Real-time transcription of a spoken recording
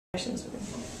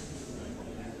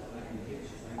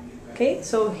Okay,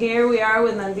 so here we are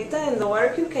with Nandita in the water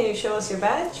cube. Can you show us your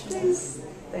badge, please?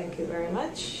 Thank you very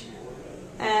much.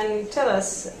 And tell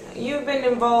us, you've been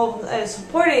involved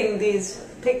supporting these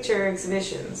picture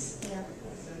exhibitions. Yeah.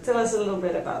 Tell us a little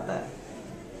bit about that.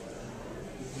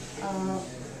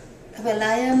 Well,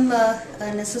 I am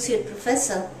an associate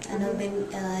professor and I've been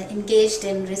engaged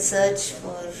in research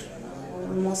for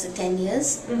almost 10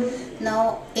 years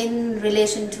now in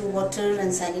relation to water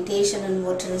and sanitation and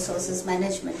water resources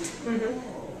management.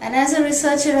 And as a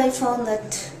researcher, I found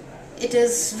that it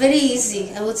is very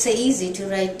easy, I would say easy, to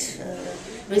write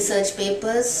research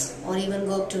papers or even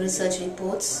go up to research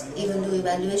reports, even do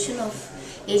evaluation of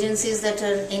agencies that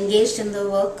are engaged in the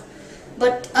work.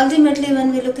 But ultimately,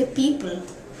 when we look at people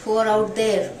who are out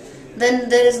there, then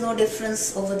there is no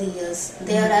difference over the years.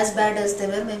 They are as bad as they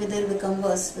were, maybe they'll become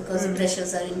worse because the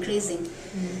pressures are increasing.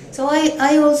 So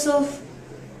I also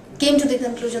came to the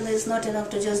conclusion that it's not enough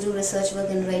to just do research work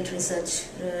and write research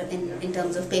in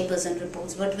terms of papers and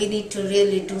reports, but we need to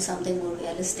really do something more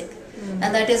realistic.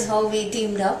 And that is how we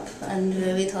teamed up, and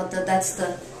we thought that that's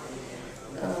the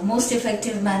most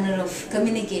effective manner of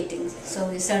communicating. So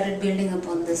we started building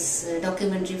upon this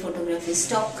documentary photography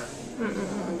stock,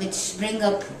 which bring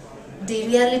up the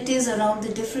realities around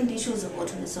the different issues of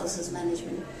water resources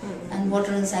management, and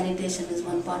water and sanitation is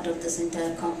one part of this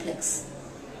entire complex.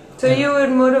 So you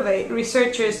would motivate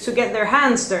researchers to get their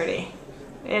hands dirty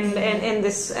in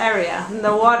this area, in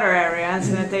the water area and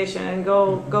sanitation, and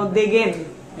go dig in.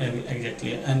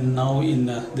 Exactly. And now in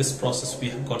this process we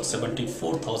have got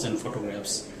 74,000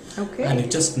 photographs. Okay. And you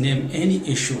just name any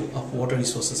issue of water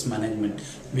resources management,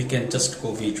 we can just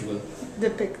go visual.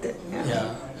 Depict it.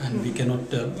 Yeah, and we cannot,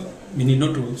 we need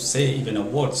not to say even a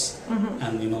words,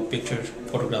 and picture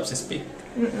photographs speak.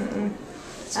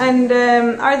 And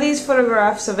are these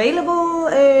photographs available?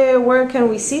 Where can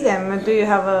we see them? Do you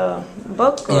have a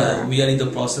book? Or? Yeah, we are in the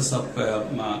process of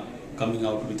coming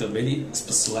out with a very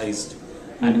specialized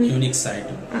and unique site,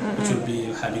 which will be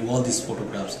having all these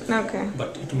photographs. Okay.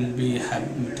 But it will be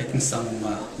taking some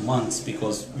months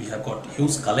because we have got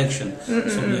huge collection.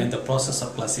 So we are in the process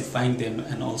of classifying them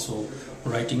and also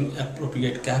writing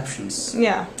appropriate captions.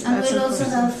 Yeah. And we'll also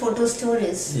have photo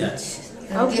stories, Yeah.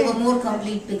 which give a more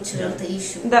complete picture of the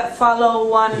issue. That follow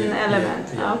one element.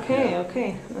 Yeah,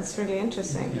 Okay, that's really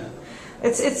interesting. Yeah.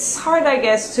 It's hard, I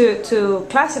guess, to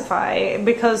classify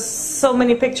because so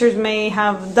many pictures may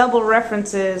have double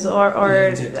references or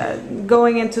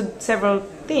going into several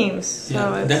themes. So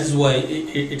Yeah, that is why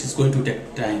it is going to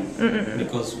take time,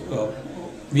 because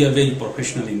we are very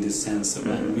professional in this sense,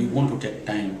 and we want to take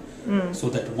time so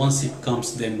that once it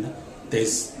comes, then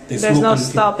there's no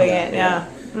stopping it. Yeah.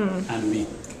 And we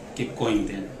keep going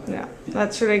then. Yeah,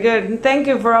 that's really good. Thank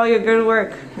you for all your good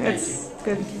work. It's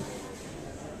good.